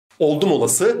Oldum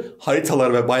olası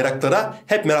haritalar ve bayraklara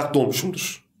hep meraklı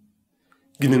olmuşumdur.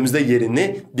 Günümüzde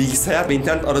yerini bilgisayar ve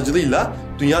internet aracılığıyla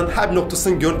dünyanın her bir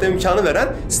noktasını görüntüleme imkanı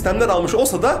veren sistemler almış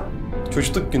olsa da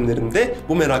çocukluk günlerimde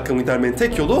bu merakımı gidermenin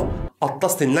tek yolu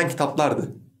Atlas denilen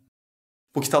kitaplardı.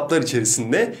 Bu kitaplar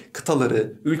içerisinde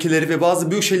kıtaları, ülkeleri ve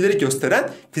bazı büyük şehirleri gösteren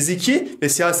fiziki ve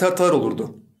siyasi haritalar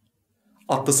olurdu.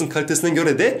 Atlas'ın kalitesine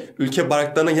göre de ülke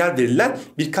bayraklarına yer verilen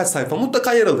birkaç sayfa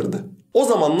mutlaka yer alırdı. O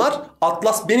zamanlar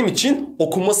Atlas benim için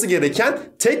okunması gereken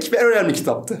tek ve en önemli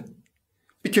kitaptı.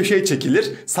 Bir köşeye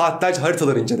çekilir, saatlerce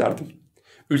haritaları incelerdim.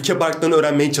 Ülke bayraklarını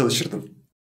öğrenmeye çalışırdım.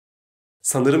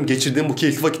 Sanırım geçirdiğim bu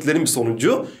keyifli vakitlerin bir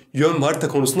sonucu yön ve harita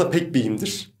konusunda pek bir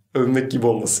iyiyimdir. Övmek gibi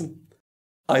olmasın.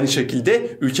 Aynı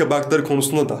şekilde ülke bayrakları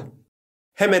konusunda da.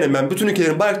 Hemen hemen bütün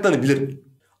ülkelerin bayraklarını bilirim.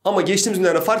 Ama geçtiğimiz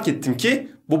günlerde fark ettim ki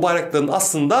bu bayrakların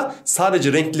aslında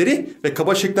sadece renkleri ve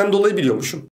kaba şeklinden dolayı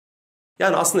biliyormuşum.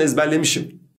 Yani aslında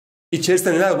ezberlemişim.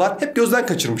 İçerisinde neler var hep gözden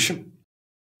kaçırmışım.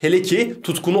 Hele ki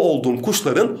tutkunu olduğum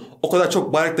kuşların o kadar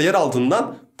çok bayrakta yer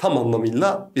aldığından tam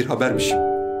anlamıyla bir habermişim.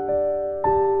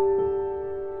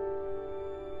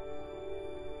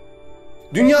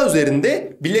 Dünya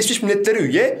üzerinde Birleşmiş Milletler'e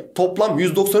üye toplam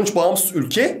 193 bağımsız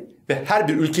ülke ve her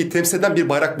bir ülkeyi temsil eden bir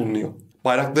bayrak bulunuyor.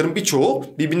 Bayrakların birçoğu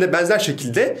birbirine benzer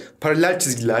şekilde paralel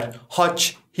çizgiler,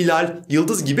 haç, hilal,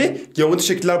 yıldız gibi geometrik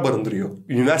şekiller barındırıyor.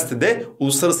 Üniversitede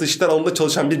uluslararası ilişkiler alanında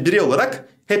çalışan bir birey olarak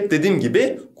hep dediğim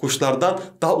gibi kuşlardan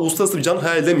daha uluslararası bir canlı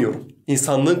hayal edemiyorum.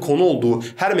 İnsanlığın konu olduğu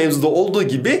her mevzuda olduğu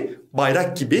gibi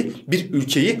bayrak gibi bir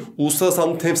ülkeyi uluslararası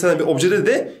alanda temsil eden bir objede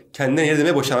de kendilerine yer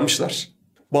edemeye başarmışlar.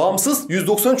 Bağımsız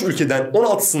 193 ülkeden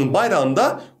 16'sının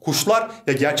bayrağında kuşlar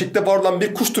ya gerçekte var olan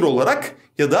bir kuş türü olarak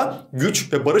ya da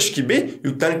güç ve barış gibi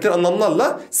yüklendikleri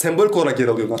anlamlarla sembolik olarak yer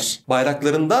alıyorlar.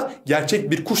 Bayraklarında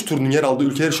gerçek bir kuş türünün yer aldığı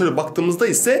ülkelere şöyle baktığımızda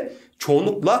ise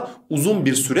çoğunlukla uzun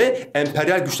bir süre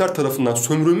emperyal güçler tarafından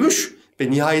sömürülmüş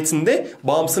ve nihayetinde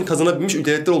bağımsızlığını kazanabilmiş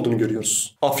ülkeler olduğunu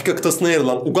görüyoruz. Afrika kıtasına yer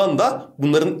alan Uganda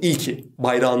bunların ilki.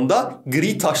 Bayrağında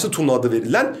gri taşlı turna adı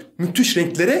verilen müthiş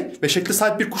renklere ve şekle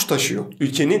sahip bir kuş taşıyor.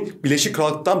 Ülkenin Birleşik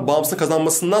Krallık'tan bağımsızlık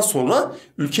kazanmasından sonra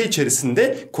ülke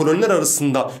içerisinde koloniler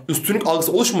arasında üstünlük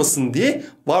algısı oluşmasın diye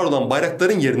var olan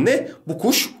bayrakların yerine bu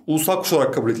kuş ulusal kuş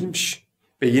olarak kabul edilmiş.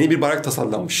 Ve yeni bir bayrak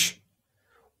tasarlanmış.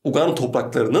 Uganda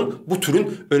topraklarının bu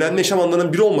türün önemli yaşam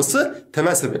alanlarından biri olması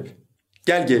temel sebep.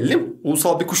 Gel gelelim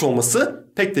ulusal bir kuş olması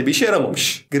pek de bir işe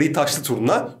yaramamış. Gri taşlı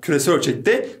turna küresel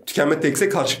ölçekte tükenme tehlikesiyle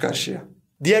karşı karşıya.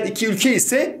 Diğer iki ülke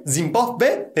ise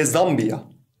Zimbabwe ve Zambiya.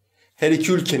 Her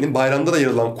iki ülkenin bayrağında da yer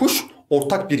alan kuş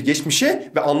ortak bir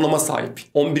geçmişe ve anlama sahip.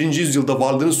 11. yüzyılda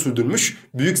varlığını sürdürmüş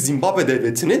Büyük Zimbabwe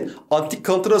Devleti'nin antik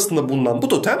kalıntıları arasında bulunan bu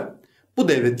totem bu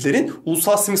devletlerin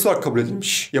ulusal simgesi olarak kabul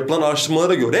edilmiş. Yapılan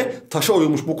araştırmalara göre taşa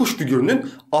oyulmuş bu kuş figürünün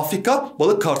Afrika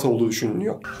balık kartalı olduğu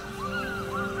düşünülüyor.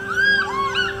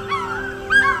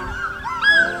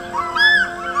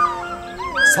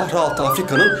 Sahra altı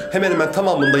Afrika'nın hemen hemen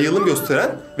tamamında yayılım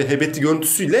gösteren ve heybetli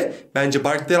görüntüsüyle bence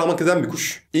bayrakta yer almak eden bir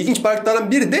kuş. İlginç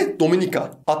bayraklardan biri de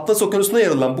Dominika. Atlas Okyanusu'na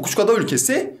yer alan bu kuşkada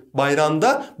ülkesi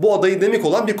bayrağında bu adayı demek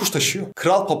olan bir kuş taşıyor.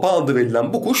 Kral Papağan adı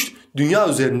verilen bu kuş dünya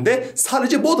üzerinde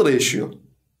sadece bu adada yaşıyor.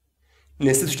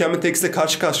 Nesli tükenme tehlikesiyle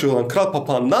karşı karşıya olan Kral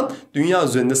Papağan'dan dünya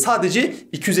üzerinde sadece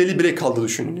 250 birey kaldığı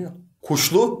düşünülüyor.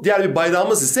 Kuşlu diğer bir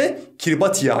bayrağımız ise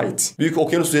Kiribati'ye ait. Büyük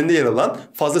okyanus üzerinde yer alan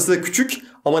fazlasıyla küçük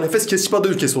ama nefes kesici bir ada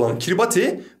ülkesi olan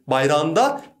Kiribati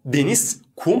bayrağında deniz,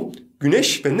 kum,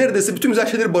 güneş ve neredeyse bütün güzel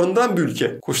şeyleri barındıran bir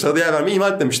ülke. Kuşlara da yer vermeyi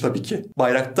ihmal etmemiş tabii ki.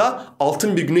 Bayrakta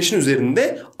altın bir güneşin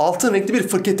üzerinde altın renkli bir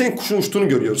fırketeyn kuşunun uçtuğunu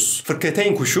görüyoruz.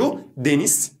 Fırketeyn kuşu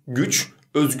deniz, güç,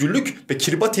 özgürlük ve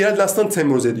Kiribati yerel aslanı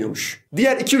sembolize ediyormuş.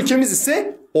 Diğer iki ülkemiz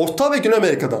ise Orta ve Güney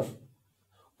Amerika'dan.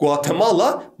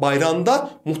 Guatemala bayrağında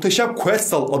muhteşem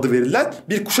Quetzal adı verilen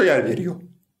bir kuşa yer veriyor.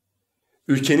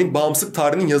 Ülkenin bağımsızlık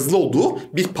tarihinin yazılı olduğu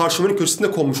bir parşömenin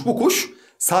köşesinde konmuş bu kuş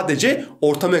sadece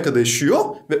Orta Amerika'da yaşıyor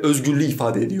ve özgürlüğü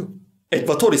ifade ediyor.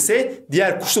 Ekvator ise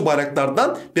diğer kuşlu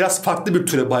bayraklardan biraz farklı bir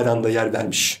türe bayrağında yer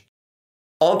vermiş.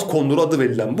 Ant konduru adı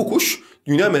verilen bu kuş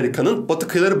Güney Amerika'nın batı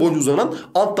kıyıları boyunca uzanan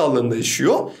Ant dağlarında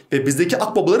yaşıyor ve bizdeki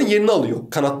akbabaların yerini alıyor.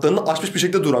 Kanatlarını açmış bir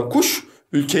şekilde duran kuş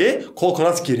ülkeye kol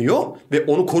kanat geriyor ve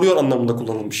onu koruyor anlamında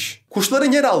kullanılmış.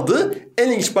 Kuşların yer aldığı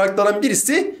en ilginç bayraklardan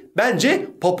birisi bence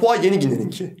Papua Yeni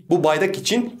Gine'ninki. Bu bayrak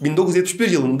için 1971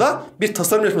 yılında bir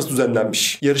tasarım yarışması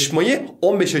düzenlenmiş. Yarışmayı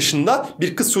 15 yaşında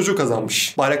bir kız çocuğu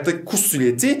kazanmış. Bayraktaki kuş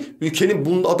silüeti ülkenin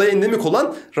bulunduğu adaya endemik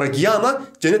olan Ragiana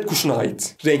cennet kuşuna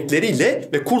ait. Renkleriyle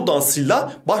ve kur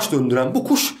dansıyla baş döndüren bu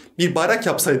kuş bir bayrak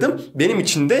yapsaydım benim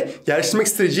için de yerleştirmek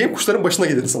isteyeceğim kuşların başına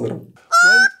gelirdi sanırım.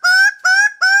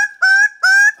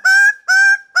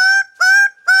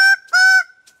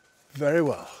 Very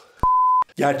well.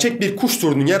 Gerçek bir kuş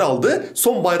türünün yer aldığı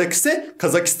son bayrak ise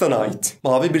Kazakistan'a ait.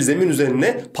 Mavi bir zemin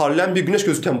üzerine parlayan bir güneş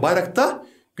gözüken bayrakta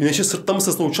güneşin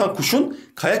sırtlamasına uçan kuşun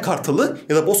kaya kartalı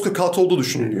ya da bozkır kartalı olduğu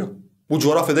düşünülüyor. Bu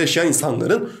coğrafyada yaşayan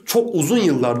insanların çok uzun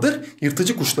yıllardır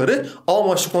yırtıcı kuşları av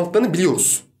amaçlı kullandıklarını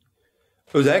biliyoruz.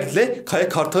 Özellikle kaya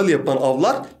kartalı yapılan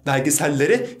avlar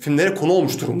belgesellere, filmlere konu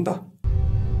olmuş durumda.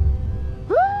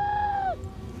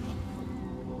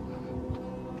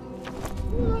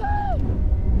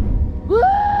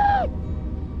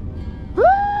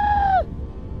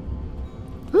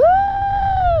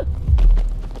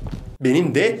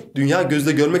 Benim de dünya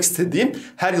gözle görmek istediğim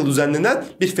her yıl düzenlenen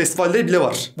bir festivalleri bile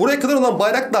var. Buraya kadar olan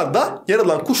bayraklarda yer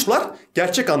alan kuşlar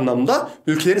gerçek anlamda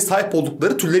ülkelerin sahip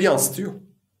oldukları türleri yansıtıyor.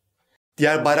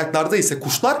 Diğer bayraklarda ise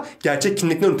kuşlar gerçek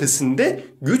kimliklerin ötesinde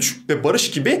güç ve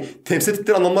barış gibi temsil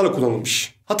ettikleri anlamlarla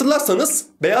kullanılmış. Hatırlarsanız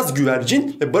beyaz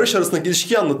güvercin ve barış arasındaki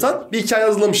ilişkiyi anlatan bir hikaye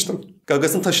hazırlamıştım.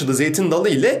 Gagas'ın taşıdığı zeytin dalı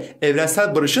ile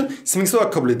evrensel barışın simgesi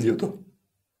olarak kabul ediliyordu.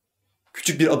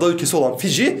 Küçük bir ada ülkesi olan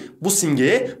Fiji bu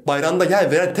simgeye bayrağında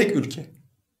yer veren tek ülke.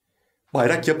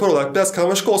 Bayrak yapı olarak biraz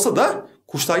karmaşık olsa da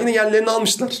kuşlar yine yerlerini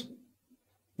almışlar.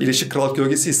 Birleşik Krallık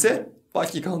gölgesi ise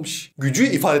baki kalmış. Gücü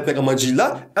ifade etmek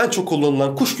amacıyla en çok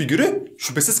kullanılan kuş figürü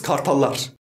şüphesiz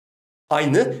kartallar.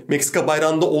 Aynı Meksika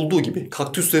bayrağında olduğu gibi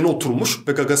kaktüs üzerine oturmuş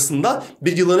ve gagasında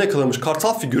bir yılanı yakalamış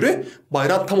kartal figürü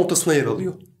bayrağın tam ortasına yer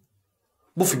alıyor.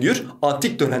 Bu figür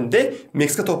antik dönemde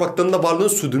Meksika topraklarında varlığını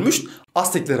sürdürmüş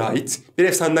Azteklere ait bir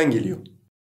efsaneden geliyor.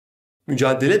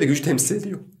 Mücadele ve gücü temsil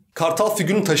ediyor. Kartal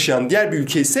figürünü taşıyan diğer bir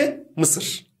ülke ise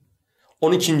Mısır.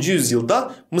 12.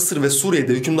 yüzyılda Mısır ve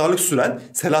Suriye'de hükümdarlık süren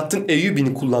Selahaddin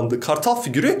Eyyubi'nin kullandığı kartal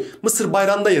figürü Mısır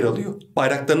bayrağında yer alıyor.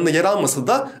 Bayraklarında yer almasa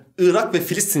da Irak ve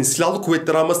Filistin Silahlı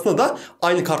Kuvvetleri armasında da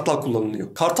aynı kartal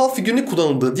kullanılıyor. Kartal figürünün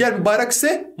kullanıldığı diğer bir bayrak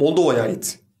ise Moldova'ya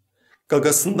ait.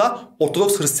 Gagasında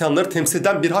Ortodoks Hristiyanları temsil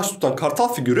eden bir haç tutan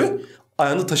kartal figürü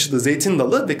ayağında taşıdığı zeytin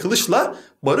dalı ve kılıçla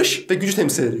barış ve gücü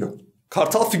temsil ediyor.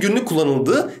 Kartal figürünün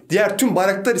kullanıldığı diğer tüm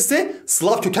bayraklar ise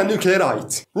Slav kökenli ülkelere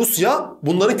ait. Rusya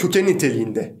bunların kökeni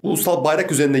niteliğinde. Ulusal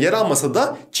bayrak üzerinde yer almasa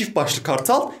da çift başlı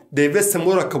kartal devlet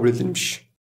sembolü olarak kabul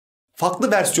edilmiş.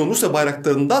 Farklı versiyon Rusya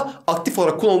bayraklarında aktif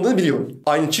olarak kullanıldığını biliyorum.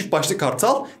 Aynı çift başlı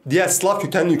kartal diğer Slav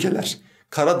kökenli ülkeler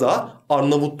Karadağ,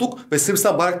 Arnavutluk ve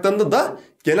Sırbistan bayraklarında da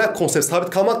genel konsept sabit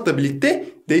kalmakla birlikte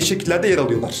değişik şekillerde yer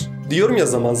alıyorlar. Diyorum ya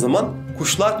zaman zaman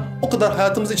kuşlar o kadar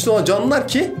hayatımızın içinde olan canlılar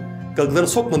ki gagalarını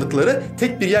sokmadıkları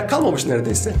tek bir yer kalmamış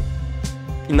neredeyse.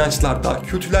 İnançlarda,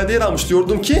 kültürlerde yer almış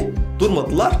diyordum ki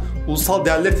durmadılar. Ulusal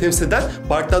değerleri temsil eden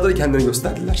bayraklarda da kendilerini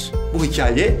gösterdiler. Bu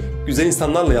hikaye güzel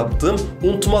insanlarla yaptığım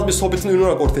unutulmaz bir sohbetin ürünü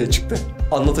olarak ortaya çıktı.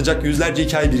 Anlatacak yüzlerce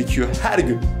hikaye birikiyor her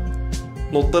gün.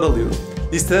 Notlar alıyorum,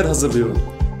 listeler hazırlıyorum.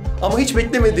 Ama hiç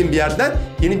beklemediğim bir yerden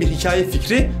yeni bir hikaye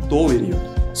fikri doğuveriyor.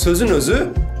 Sözün özü,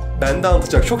 bende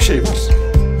anlatacak çok şey var.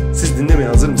 Siz dinlemeye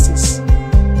hazır mısınız?